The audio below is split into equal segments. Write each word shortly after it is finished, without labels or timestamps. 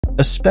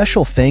A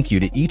special thank you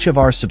to each of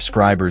our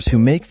subscribers who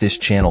make this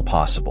channel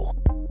possible.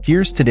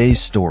 Here's today's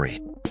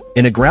story.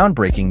 In a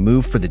groundbreaking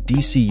move for the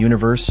DC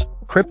Universe,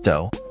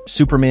 Krypto,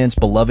 Superman's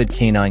beloved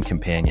canine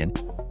companion,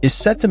 is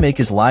set to make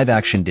his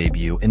live-action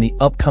debut in the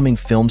upcoming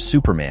film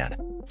Superman,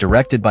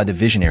 directed by the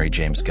visionary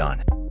James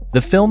Gunn.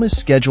 The film is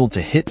scheduled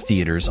to hit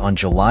theaters on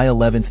July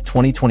 11,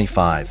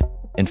 2025,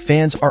 and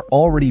fans are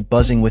already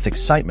buzzing with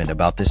excitement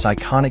about this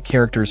iconic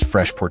character's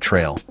fresh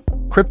portrayal.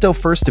 Krypto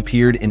first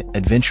appeared in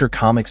Adventure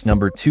Comics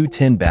number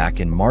 210 back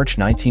in March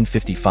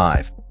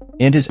 1955,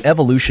 and his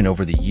evolution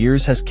over the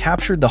years has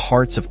captured the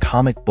hearts of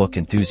comic book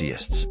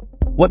enthusiasts.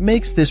 What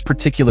makes this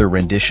particular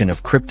rendition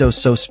of Krypto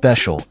so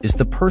special is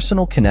the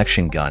personal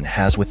connection Gunn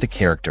has with the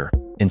character,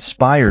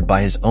 inspired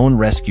by his own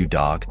rescue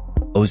dog,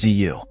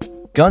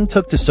 OZU. Gunn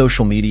took to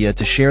social media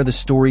to share the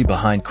story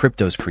behind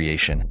Krypto's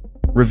creation,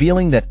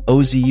 revealing that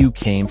OZU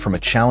came from a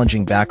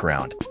challenging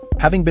background,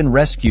 having been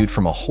rescued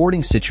from a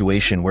hoarding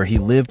situation where he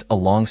lived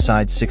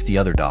alongside 60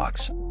 other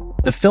dogs.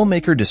 The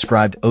filmmaker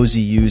described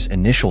OZU's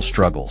initial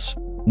struggles,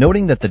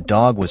 noting that the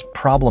dog was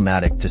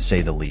problematic to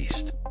say the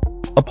least.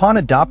 Upon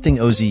adopting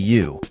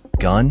OZU,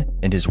 Gunn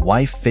and his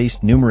wife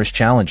faced numerous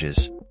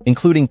challenges,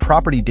 including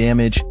property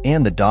damage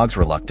and the dog's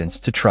reluctance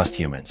to trust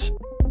humans.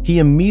 He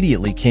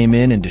immediately came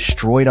in and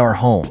destroyed our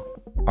home,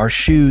 our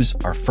shoes,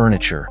 our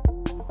furniture.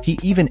 He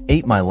even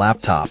ate my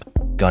laptop,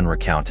 Gunn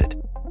recounted.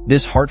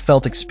 This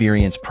heartfelt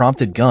experience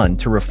prompted Gunn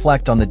to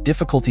reflect on the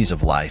difficulties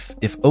of life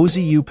if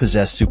OZU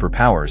possessed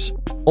superpowers,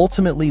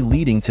 ultimately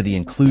leading to the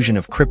inclusion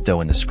of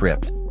Krypto in the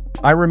script.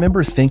 I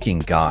remember thinking,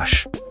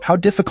 gosh, how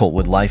difficult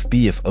would life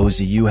be if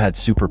OZU had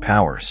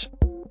superpowers?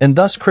 And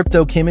thus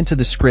Krypto came into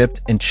the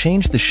script and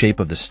changed the shape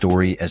of the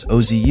story as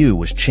OZU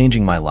was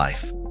changing my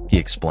life, he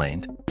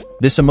explained.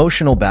 This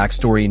emotional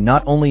backstory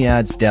not only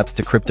adds depth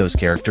to Krypto's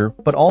character,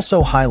 but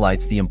also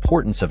highlights the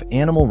importance of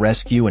animal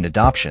rescue and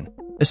adoption,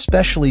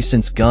 especially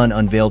since Gunn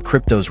unveiled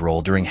Krypto's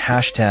role during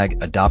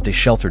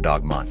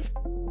 #AdoptAShelterDog Month.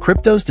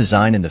 Krypto's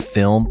design in the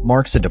film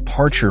marks a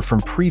departure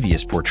from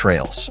previous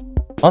portrayals.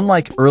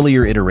 Unlike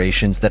earlier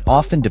iterations that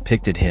often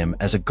depicted him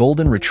as a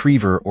golden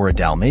retriever or a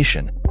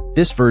Dalmatian,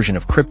 this version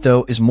of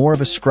Krypto is more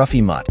of a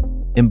scruffy mutt,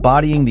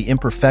 embodying the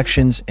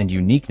imperfections and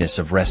uniqueness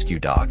of rescue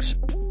dogs.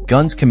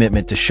 Gunn's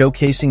commitment to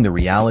showcasing the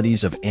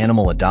realities of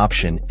animal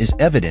adoption is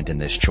evident in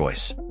this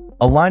choice,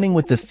 aligning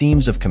with the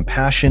themes of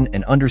compassion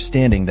and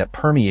understanding that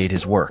permeate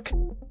his work.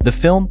 The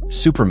film,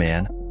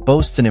 Superman,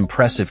 boasts an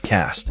impressive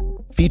cast,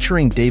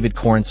 featuring David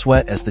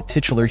Corenswet as the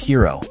titular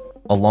hero,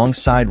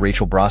 alongside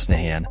Rachel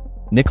Brosnahan,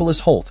 Nicholas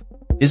Hoult,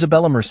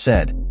 Isabella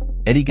Merced,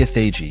 Eddie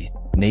Gathegi,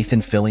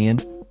 Nathan Fillion,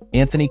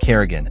 Anthony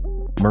Carrigan,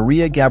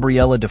 Maria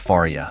Gabriela De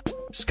Faria,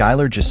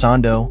 Skylar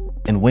Gisondo,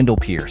 and Wendell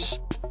Pierce.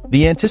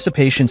 The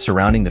anticipation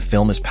surrounding the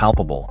film is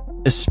palpable,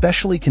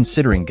 especially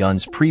considering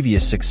Gunn's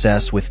previous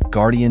success with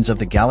Guardians of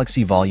the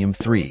Galaxy Volume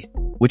 3,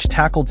 which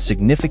tackled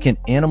significant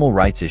animal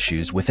rights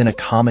issues within a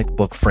comic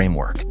book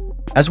framework.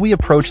 As we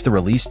approach the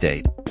release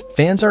date,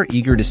 fans are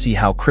eager to see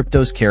how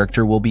Krypto's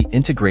character will be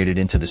integrated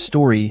into the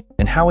story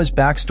and how his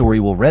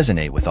backstory will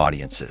resonate with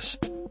audiences.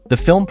 The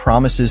film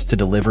promises to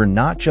deliver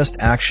not just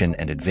action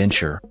and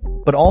adventure,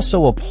 but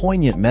also a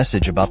poignant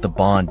message about the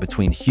bond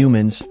between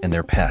humans and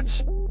their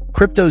pets.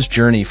 Krypto's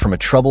journey from a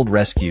troubled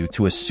rescue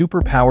to a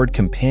superpowered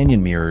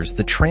companion mirrors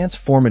the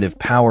transformative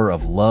power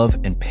of love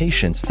and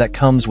patience that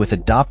comes with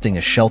adopting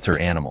a shelter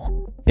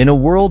animal. In a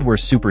world where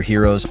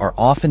superheroes are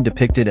often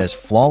depicted as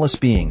flawless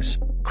beings,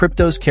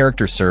 Krypto's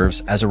character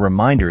serves as a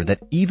reminder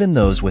that even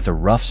those with a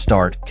rough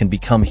start can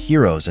become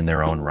heroes in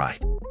their own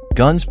right.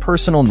 Gunn's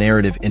personal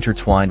narrative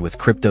intertwined with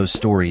Krypto's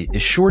story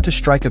is sure to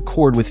strike a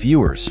chord with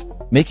viewers,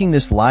 making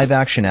this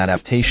live-action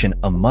adaptation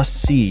a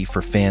must-see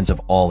for fans of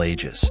all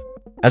ages.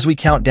 As we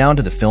count down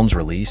to the film's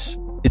release,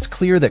 it's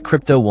clear that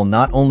Krypto will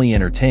not only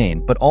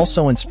entertain but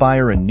also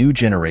inspire a new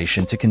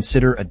generation to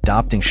consider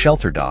adopting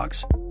shelter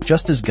dogs,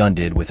 just as Gunn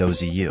did with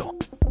OZU.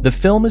 The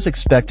film is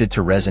expected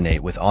to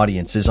resonate with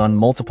audiences on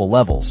multiple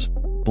levels,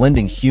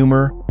 blending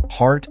humor,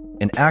 heart,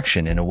 and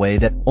action in a way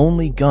that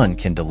only Gunn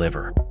can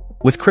deliver.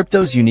 With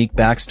Krypto's unique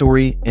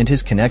backstory and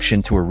his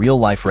connection to a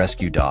real-life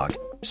rescue dog,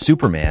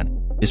 Superman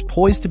is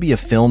poised to be a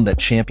film that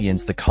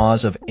champions the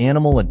cause of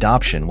animal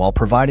adoption while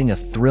providing a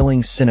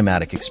thrilling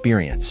cinematic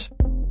experience.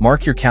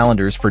 Mark your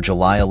calendars for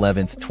July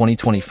 11,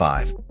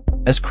 2025,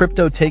 as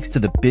Krypto takes to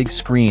the big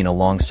screen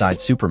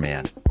alongside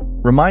Superman,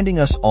 reminding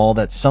us all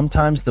that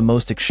sometimes the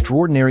most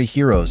extraordinary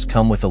heroes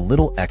come with a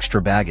little extra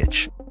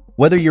baggage.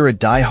 Whether you're a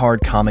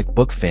die-hard comic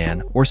book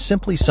fan or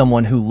simply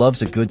someone who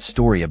loves a good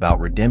story about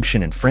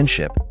redemption and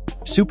friendship,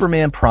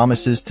 Superman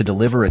promises to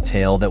deliver a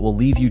tale that will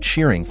leave you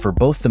cheering for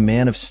both the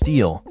Man of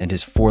Steel and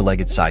his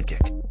four-legged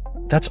sidekick.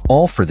 That's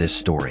all for this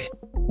story.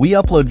 We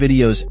upload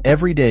videos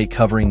every day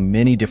covering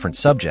many different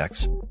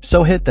subjects,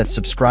 so hit that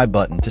subscribe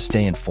button to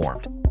stay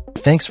informed.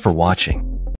 Thanks for watching.